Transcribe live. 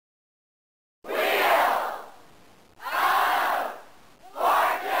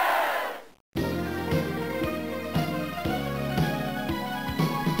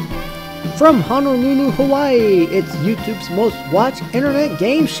From Honolulu, Hawaii, it's YouTube's most watched internet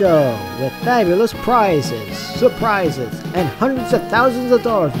game show with fabulous prizes, surprises, and hundreds of thousands of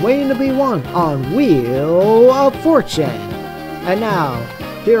dollars waiting to be won on Wheel of Fortune. And now,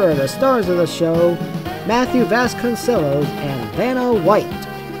 here are the stars of the show, Matthew Vasconcelos and Vanna White.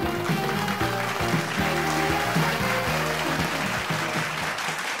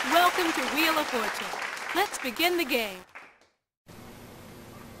 Welcome to Wheel of Fortune. Let's begin the game.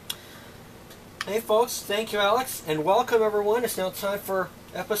 Hey folks, thank you Alex, and welcome everyone. It's now time for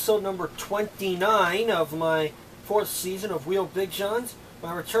episode number 29 of my 4th season of Wheel BigJon's.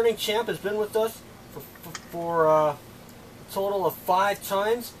 My returning champ has been with us for a total of 5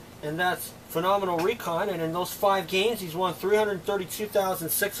 times, and that's PhenominalRican, and in those 5 games he's won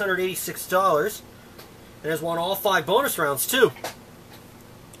 $332,686 and has won all 5 bonus rounds too.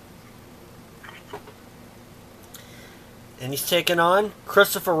 And he's taken on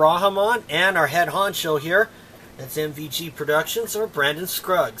Christopher Rahaman and our head honcho here. That's MVG Productions, or Brandon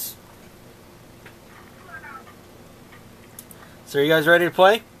Scruggs. So are you guys ready to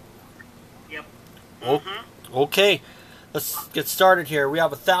play? Yep. Okay, let's get started here. We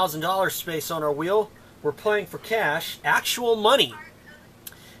have $1,000 space on our wheel. We're playing for cash, actual money.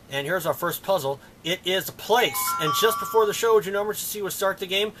 And here's our first puzzle. It is a place. And just before the show, would you numbers to see what start the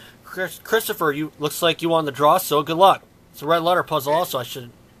game? Christopher, you looks like you won the draw, so good luck. It's a red letter puzzle also, I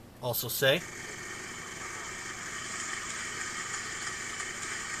should also say.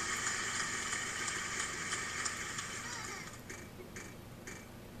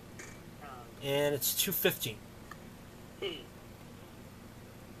 And it's 250.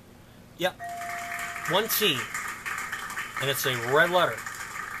 Yep. 1 T. And it's a red letter.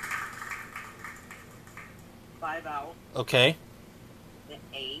 5 out. Okay. The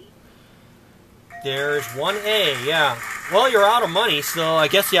A. There's 1 A, yeah. Well, you're out of money, so I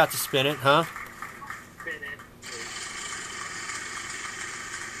guess you have to spin it, huh? Spin it.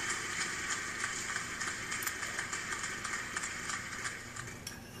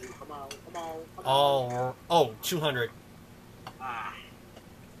 Come on, come on, come on. Oh, 200. Ah.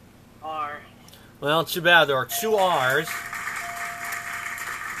 R. Well, too bad. There are 2 R's.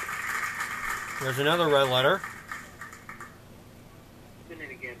 There's another red letter. Spin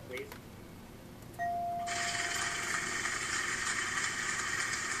it again, please.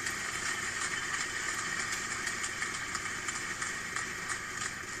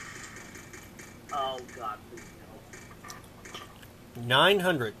 Oh God, please no.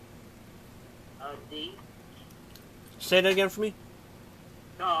 900. D. Say that again for me.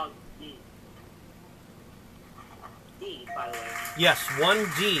 Dog. D. D, by the way. Yes, 1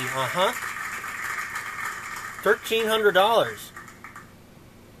 D. $1,300.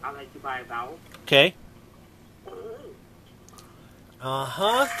 I'd like to buy a vowel. Okay. 2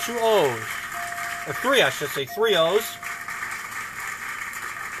 O's. Or 3, I should say. 3 O's.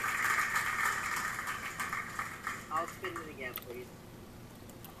 I'll spin it again, please.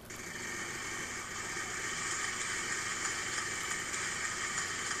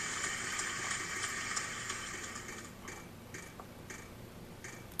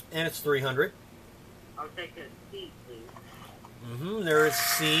 And it's 300. I'll take a C, please. There is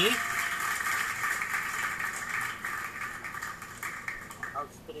C. I'll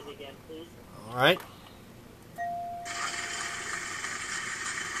spin it again, please. All right.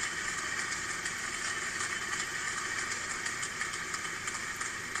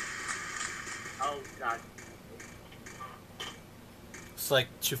 Oh God. It's like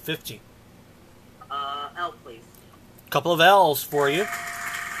 250. L, please. Couple of L's for you.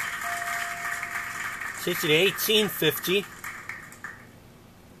 Takes you to 1850.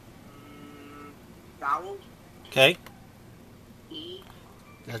 Vowel. Okay. E.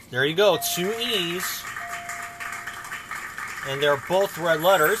 There you go. 2 E's. And they're both red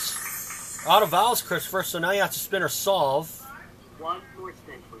letters. Out of vowels, Christopher, so now you have to spin or solve. 1 more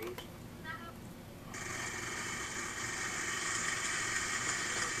spin, please.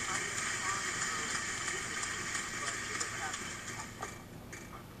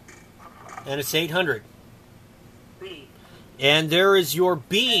 And it's 800. B. And there is your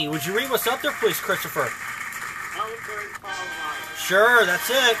B. Would you read what's up there, please, Christopher? Ellsbury Colorado. Sure, that's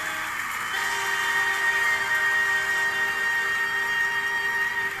it.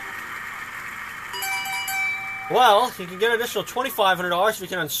 Well, you can get an additional $2,500 if you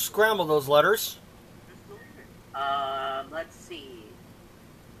can unscramble those letters. Let's see.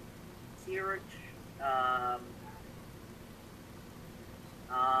 Zero.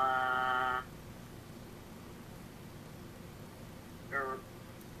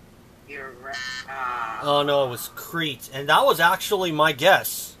 Oh no, it was Crete, and that was actually my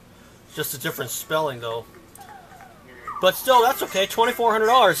guess. Just a different spelling, though. But still, that's okay.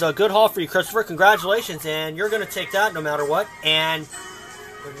 $2,400. A good haul for you, Christopher. Congratulations. And you're going to take that no matter what. And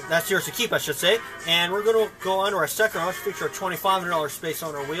that's yours to keep, I should say. And we're going to go on to our second round, which feature a $2,500 space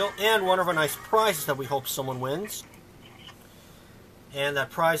on our wheel. And one of our nice prizes that we hope someone wins. And that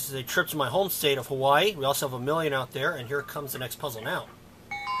prize is a trip to my home state of Hawaii. We also have $1 million out there. And here comes the next puzzle now.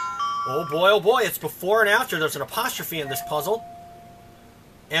 Oh boy, it's before and after. There's an apostrophe in this puzzle.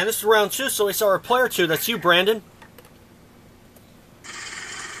 And this is round 2, so we saw our player 2. That's you, Brandon.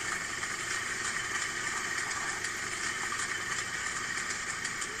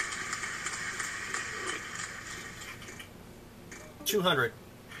 $200.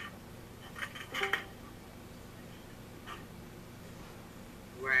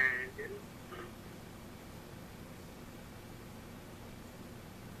 Brandon.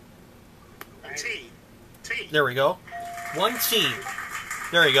 T. There we go. 1 T.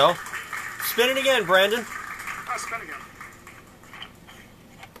 There you go. Spin it again, Brandon. Oh, spin again.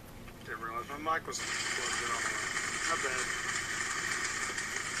 Didn't realize my mic was plugged in on. My bad.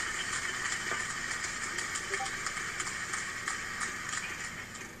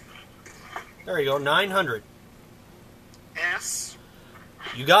 There you go, 900. S.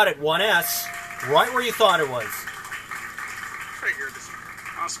 You got it, 1S. Right where you thought it was. Figured.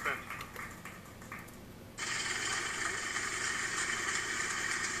 I'll spin.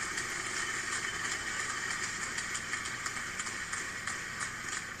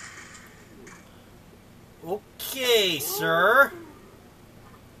 Okay, sir.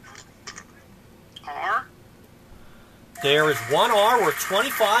 R. There is 1 R worth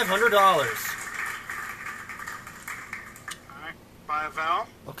 $2,500. Alright. By a vowel.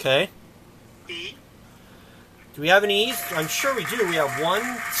 Okay. E. Do we have any E's? I'm sure we do. We have 1,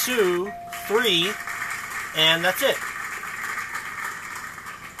 2, 3, and that's it.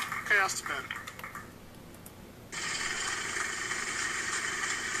 Okay, I'll spin.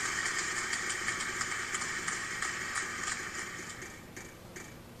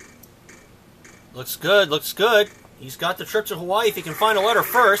 Looks good, looks good. He's got the trip to Hawaii if he can find a letter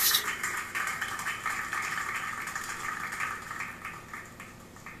first.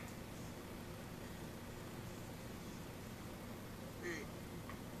 E.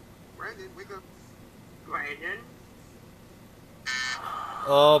 Brandon, wake up. Brandon.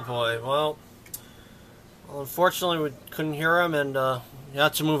 Oh boy, well, unfortunately we couldn't hear him and you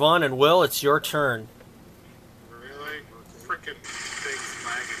have to move on. And Will, it's your turn. Really? Frickin' thing's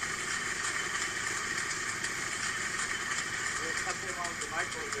lagging. There's something wrong with the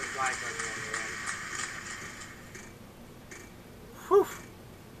microphone just like on the other end. Whew.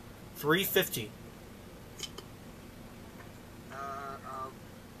 350.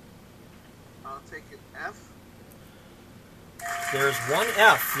 I'll take an F. There's 1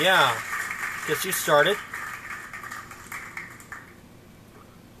 F, yeah. Gets you started.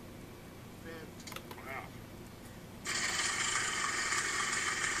 Wow.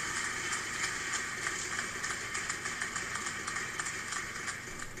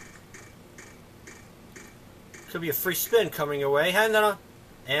 Could be a free spin coming your way. Hand that on.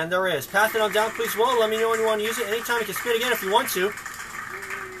 And there is. Pass it on down, please, Will. Let me know when you want to use it. Anytime you can spin again if you want to.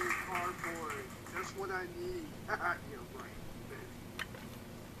 Cardboard. That's what I need. Yeah, right.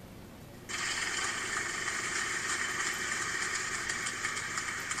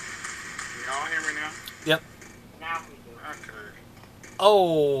 Can y'all hear me now? Yep. Now we do. Okay.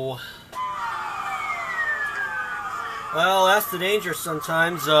 Oh. Well, that's the danger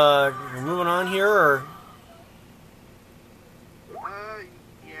sometimes. You're moving on here, or...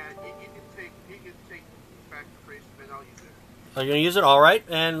 Yeah, you can take back the free spin. I'll use it. Are you going to use it? All right.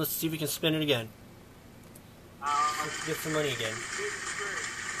 And let's see if we can spin it again. Um, Let's get some money again.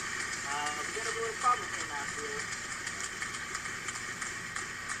 we gotta do a problem thing after this.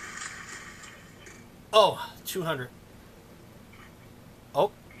 Oh, 200.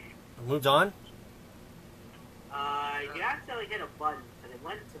 Oh, moved on. You accidentally hit a button, and it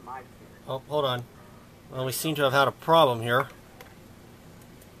went to my turn. Oh, hold on. Well, we seem to have had a problem here.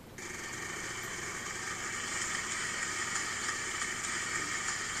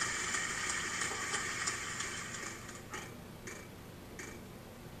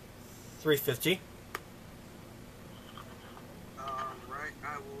 $350. Right,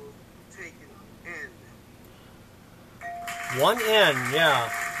 I will take an N. 1 N,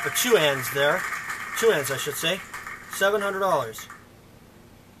 yeah. Or 2 N's there. 2 N's, I should say. $700.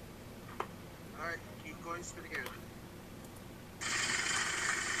 Alright, keep going, spin again.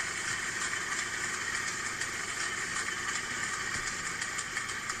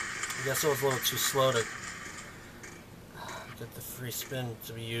 I guess it was a little too slow to Get the free spin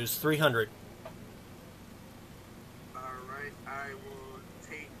to be used. 300. Alright, I will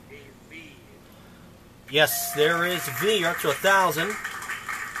take a V. Yes, there is a V. You're up to 1,000. Alright,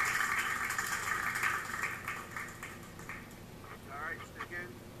 again.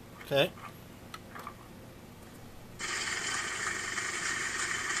 Okay.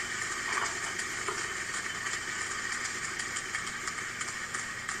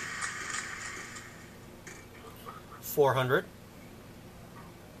 $400.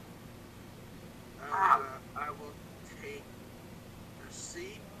 I will take a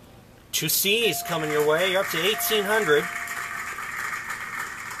C. 2 C's coming your way. You're up to 1,800.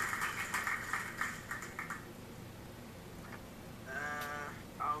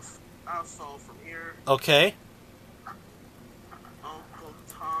 I'll solve from here. Okay. Uncle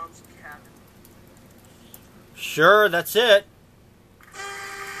Tom's Cabin. Sure, that's it.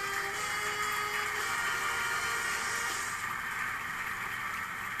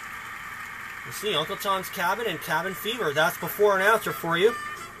 You see, Uncle Tom's Cabin and Cabin Fever. That's before and after for you.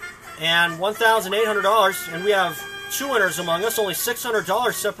 And $1,800. And we have 2 winners among us. Only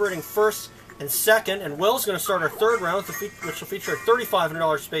 $600 separating first and second. And Will's going to start our third round, which will feature a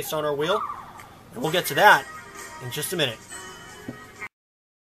 $3,500 space on our wheel. And we'll get to that in just a minute.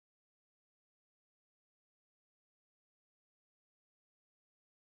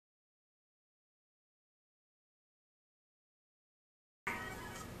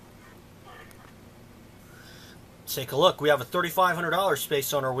 Take a look. We have a $3,500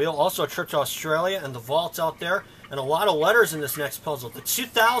 space on our wheel. Also a trip to Australia and the vaults out there. And a lot of letters in this next puzzle. The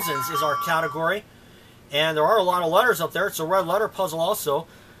 2000s is our category. And there are a lot of letters up there. It's a red letter puzzle also.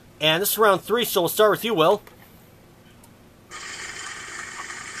 And this is round 3, so we'll start with you, Will.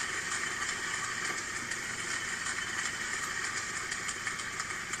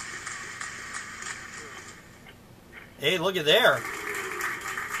 Hey, look at there.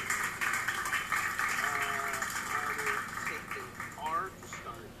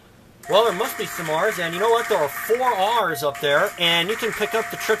 Well, there must be some R's, and you know what? There are 4 R's up there, and you can pick up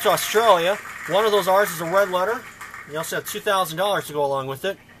the trip to Australia. One of those R's is a red letter. You also have $2,000 to go along with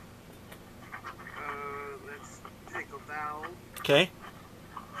it. Let's take a vowel. Okay.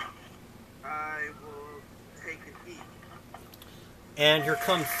 I will take an E. And here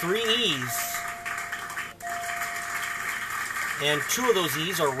come 3 E's. And 2 of those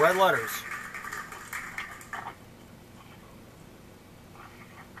E's are red letters.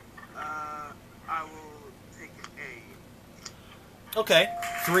 I will take an A. Okay,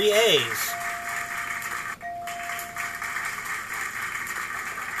 3 A's.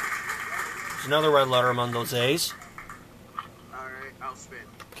 There's another red letter among those A's. Alright, I'll spin.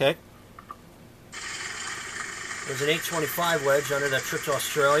 Okay. There's an 825 wedge under that trip to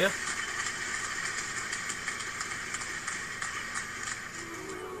Australia.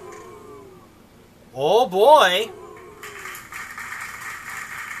 Oh boy!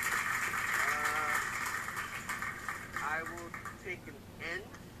 I will take an N.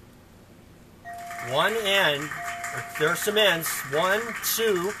 1 N. There are some N's. 1,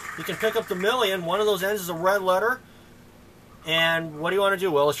 2. You can pick up the million. One of those N's is a red letter. And what do you want to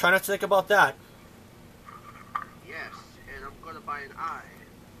do, Will? Let's try not to think about that. Yes, and I'm going to buy an I.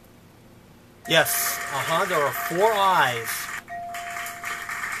 Yes. There are 4 I's.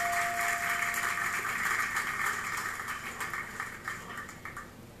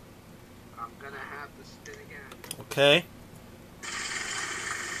 I'm going to have to spin again. Okay.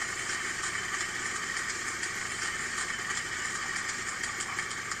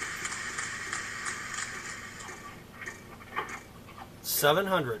 $700.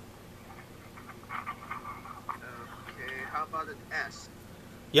 Okay, how about an S?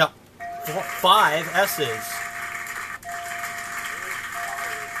 Yep. 5 S's.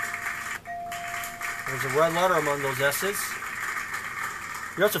 There's a red letter among those S's.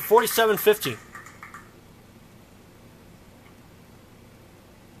 You're up to $4,750.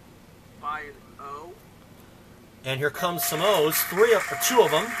 Buy an O. And here comes some O's. 2 of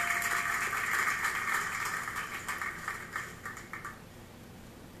them.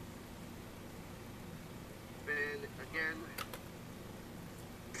 Spin again.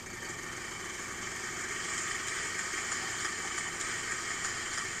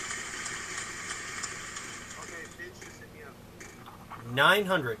 Okay, Vince just hit me up.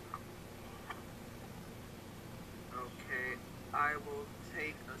 900. Okay, I will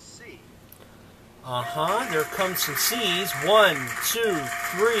take a C. There comes some C's. 1, 2,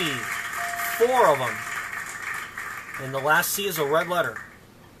 3, 4 of them. And the last C is a red letter.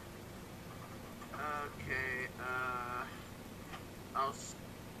 Okay,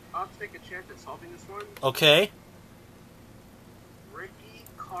 I'll take a chance at solving this one. Okay. Ricky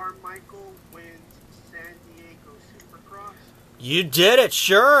Carmichael wins San Diego Supercross. You did it,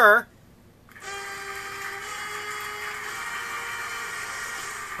 sure.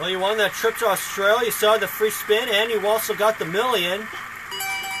 Well, you won that trip to Australia. You saw the free spin, and you also got the million.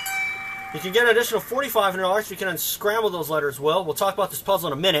 You can get an additional $4,500 if you can unscramble those letters, Will. We'll talk about this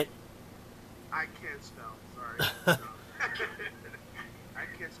puzzle in a minute. I can't spell. Sorry. No. I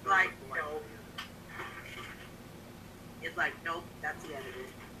can't spell. Like, nope. It's like, nope, that's the end of it.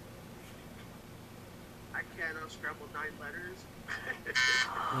 I can't unscramble 9 letters.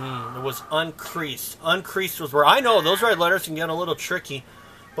 It was uncreased. Uncreased was where I know those red letters can get a little tricky.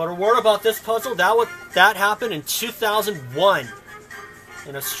 But a word about this puzzle, that happened in 2001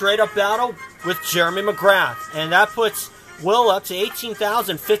 in a straight-up battle with Jeremy McGrath. And that puts Will up to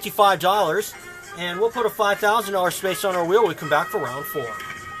 $18,055. And we'll put a $5,000 space on our wheel when we come back for round 4.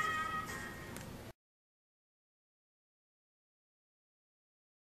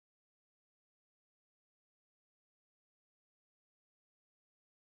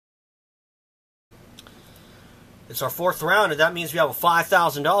 It's our 4th round, and that means we have a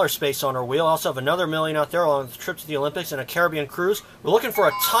 $5,000 space on our wheel. Also have another million out there on the trip to the Olympics and a Caribbean cruise. We're looking for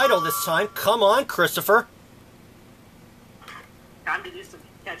a title this time. Come on, Christopher. Time to do some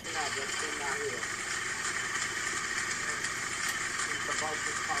catching up. Let's spin that wheel. The bulk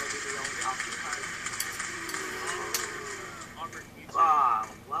is probably the only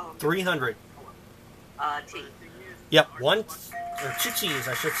well. 300. T. Yep, 2 T's,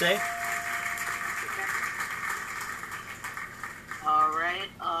 I should say. Alright,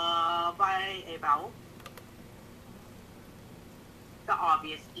 by a vowel. The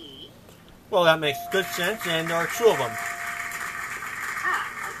obvious E. Well, that makes good sense, and there are 2 of them.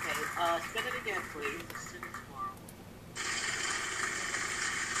 Okay. Spin it again, please. Spin it tomorrow.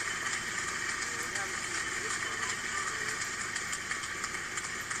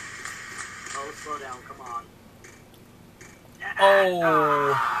 Oh, slow down, come on. Oh.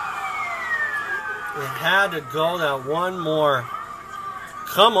 It had to go that one more.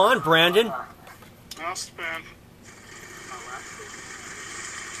 Come on, Brandon. I'll spin.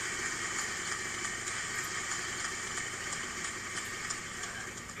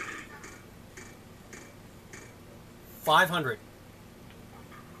 $500.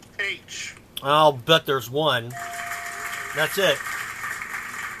 H. I'll bet there's 1. That's it.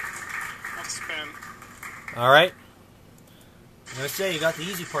 I'll spin. All right. As I say, you got the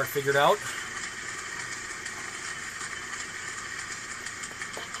easy part figured out.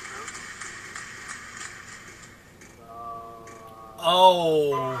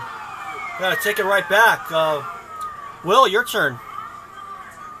 Oh, gotta take it right back. Will, your turn.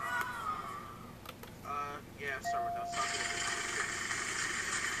 Yeah, sorry, no, something.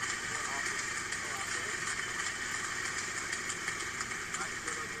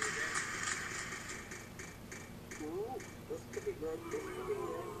 Ooh, this could be good. This could be good.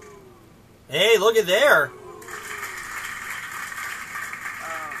 Hey, look at there.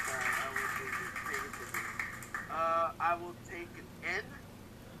 I will take an N.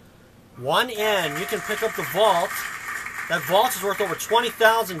 1 N. You can pick up the vault. That vault is worth over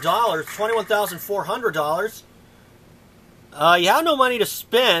 $20,000, $21,400. You have no money to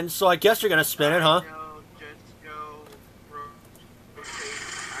spend, so I guess you're going to spin it, huh? No, just go rotate.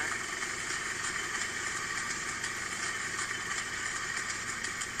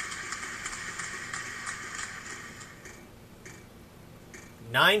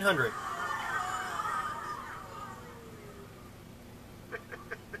 900.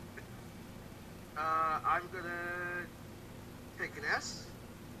 I'm gonna take an S.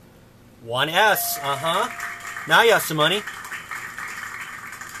 1 S. Now you have some money.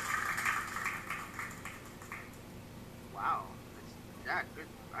 Wow, that's good.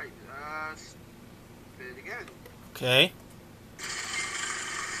 I spin it again. Okay.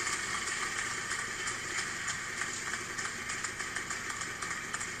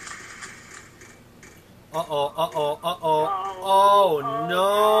 Oh,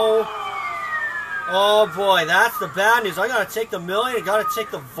 no. Oh, boy, that's the bad news. I got to take the million. I got to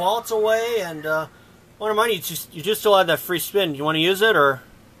take the vault away. And, what am I? You just still have that free spin. Do you want to use it, or?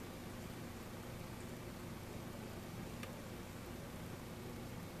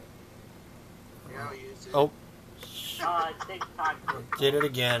 Yeah, I'll use it. Oh, Take time. did it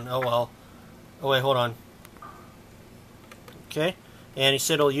again. Oh, well. Oh, wait, hold on. Okay. And he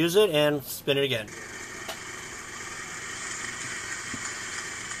said he'll use it and spin it again.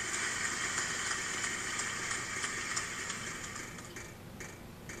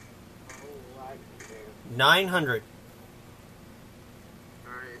 $900.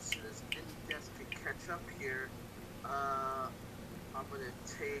 Alright, so this desk can catch up here. I'm gonna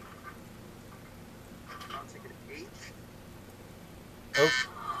take. I'll take an H. Oh.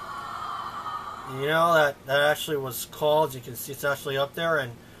 You know, that actually was called. You can see it's actually up there.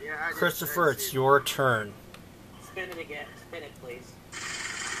 And Yeah, I Christopher, didn't it's see it. your turn. Spin it again. Spin it, please. I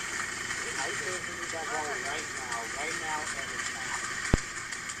seriously need that ball right now. Right now, and it's now.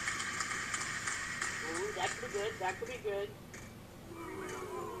 Ooh, that could be good. That could be good.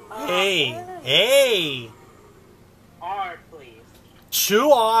 Hey! R, please. 2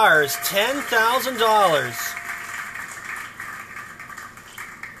 R's, $10,000.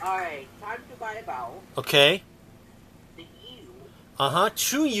 Alright, time to buy a vowel. Okay. The U.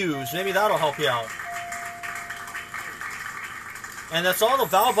 2 U's. Maybe that'll help you out. And that's all the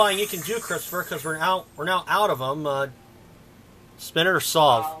vowel buying you can do, Christopher, because we're now out of them. Spin it or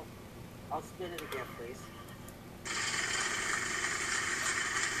solve. I'll spin it again, please.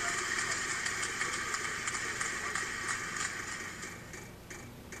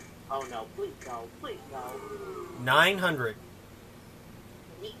 Oh no, please no, please no. 900.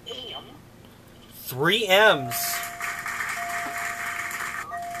 The M. 3 M's.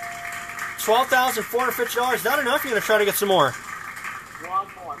 $12,450. Is that enough? You're going to try to get some more. One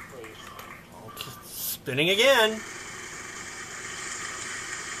more, please. Okay. Spinning again.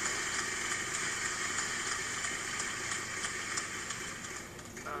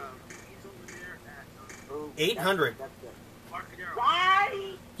 He's over there at. Ooh, 800. That's good. Mark it down.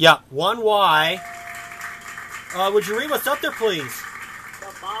 Why? Yeah, 1 Y. Would you read what's up there, please? The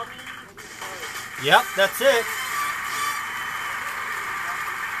mommy. Yep, that's it.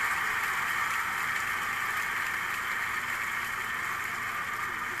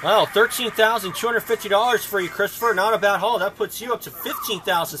 Well, $13,250 for you, Christopher. Not a bad haul. That puts you up to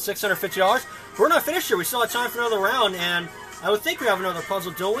 $15,650. We're not finished here. We still have time for another round, and I would think we have another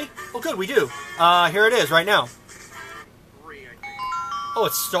puzzle, don't we? Oh, good, we do. Here it is right now. 3, I think. Oh,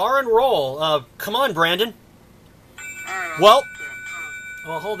 it's Star and Roll. Come on, Brandon. Alright, Well,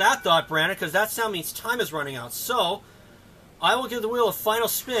 well, hold that thought, Brandon, because that sound means time is running out. So, I will give the wheel a final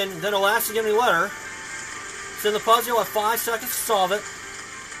spin, then it'll ask to give me a letter. Send the puzzle. You'll have 5 seconds to solve it.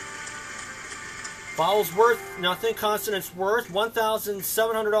 Vowels worth nothing. Consonants worth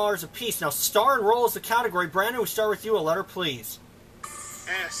 $1,700 a piece. Now, Star and Roll is the category. Brandon, we start with you. A letter, please.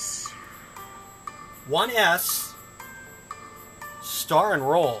 S. 1 S. Star and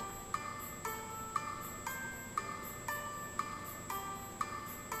Roll.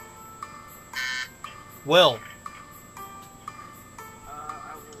 Will.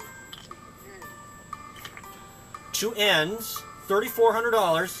 I will take an 2 N's.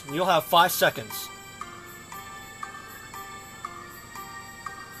 $3,400. And you'll have 5 seconds.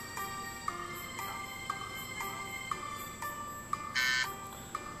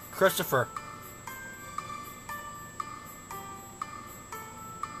 Christopher.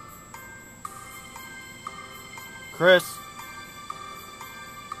 Chris.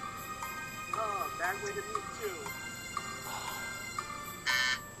 Oh, bad way to meet two.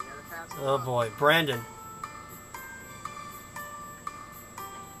 You gotta pass it Oh on. boy. Brandon.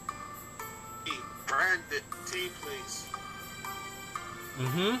 T. Brandon. T, please.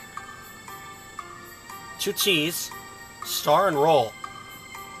 Mm-hmm. 2 T's. Star and Roll.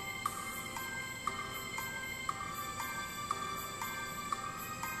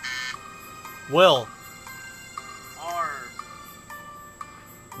 Will. R.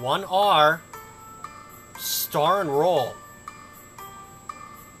 1 R. Star and Roll.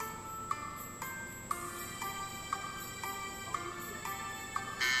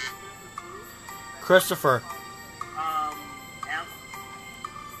 Christopher. M.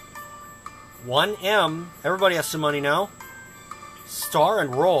 1 M. Everybody has some money now. Star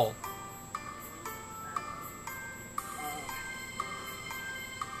and Roll.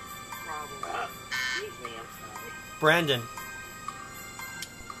 Problem. Excuse me, I'm sorry. Brandon.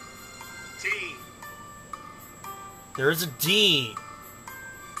 T. There is a D.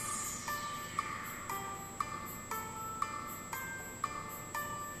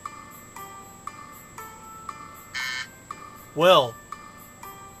 Will.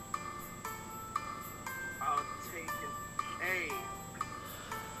 I'll take an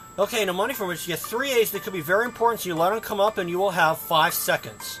A. Okay, no money from which you get 3 A's that could be very important, so you let them come up and you will have 5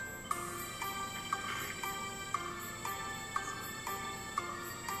 seconds.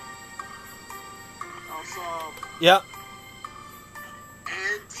 I'll solve Yep.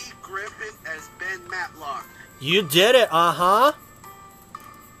 Andy Griffith as Ben Matlock. You did it, uh-huh.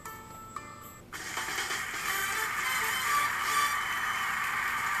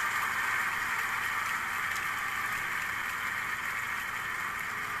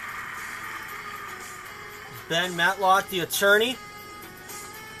 Ben Matlock, the attorney.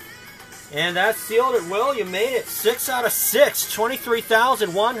 And that sealed it, Will. You made it 6 out of 6,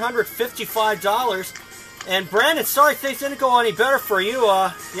 $23,155. And Brandon, sorry things didn't go any better for you.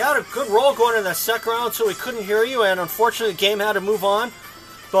 You had a good roll going in that second round, so we couldn't hear you, and unfortunately the game had to move on.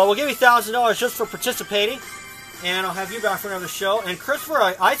 But we'll give you $1,000 just for participating, and I'll have you back for another show. And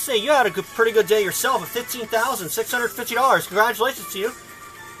Christopher, I'd say you had a pretty good day yourself at $15,650. Congratulations to you.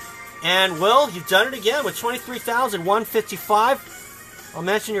 And Will, you've done it again with $23,155. I'll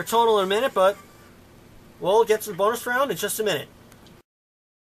mention your total in a minute, but we'll get to the bonus round in just a minute.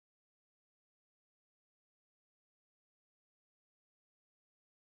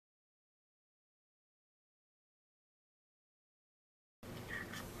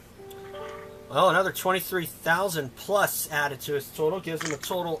 Well, another 23,000 plus added to his total gives him a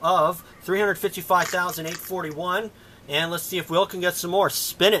total of 355,841. And let's see if Will can get some more.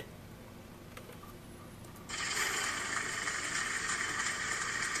 Spin it.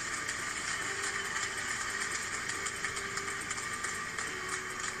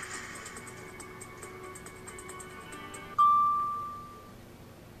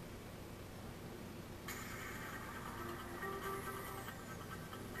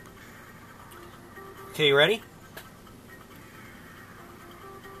 Okay, you ready?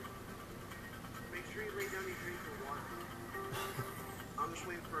 Make sure you lay down your drink for water. I'm just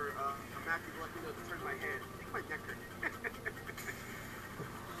waiting for Matthew to let me know to turn my head. I think my neck hurt.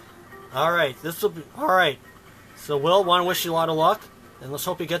 Alright, this will be... Alright. So, Will, want to wish you a lot of luck. And let's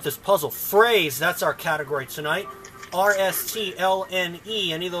hope you get this puzzle. Phrase, that's our category tonight.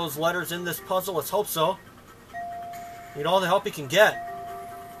 R-S-T-L-N-E. Any of those letters in this puzzle? Let's hope so. Need all the help you can get.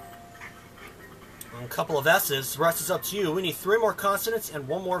 A couple of S's. The rest is up to you. We need 3 more consonants and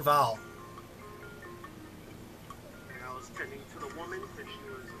 1 more vowel. And I was tending to the woman because she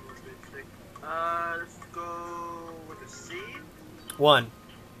was a little bit sick. Let's go with a C. 1.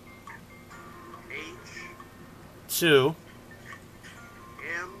 H. 2.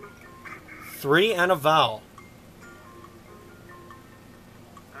 M. 3 and a vowel.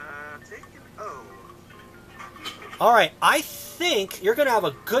 Take an O. Alright, I think you're going to have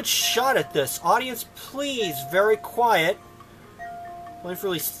a good shot at this. Audience, please, very quiet. Playing for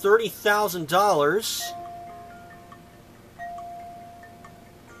at least $30,000.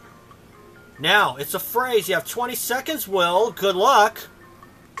 Now, it's a phrase. You have 20 seconds, Will. Good luck.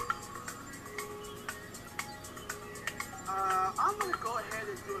 I'm going to go ahead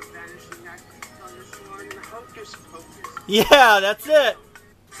and do a vanishing act on this one. Hocus pocus. Yeah, that's it.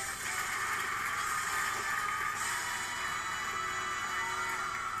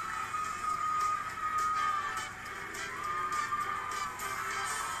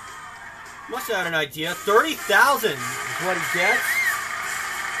 Must have had an idea. 30,000 is what he gets.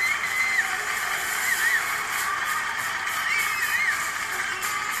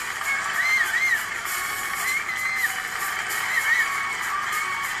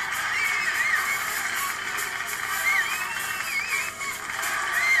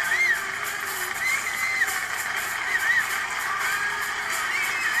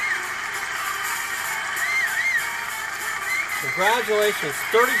 Congratulations,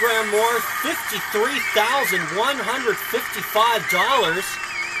 30 grand more,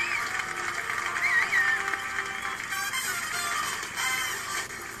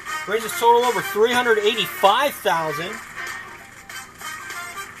 $53,155. Brings his total over $385,000.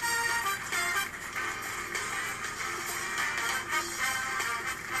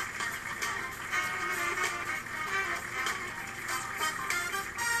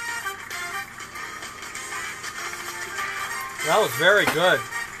 That was very good.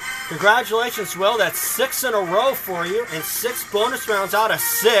 Congratulations, Will. That's 6 in a row for you and 6 bonus rounds out of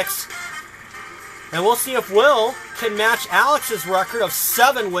 6. And we'll see if Will can match Alex's record of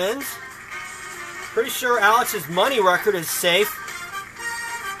 7 wins. Pretty sure Alex's money record is safe.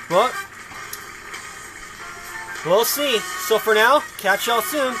 But we'll see. So for now, catch y'all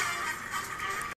soon.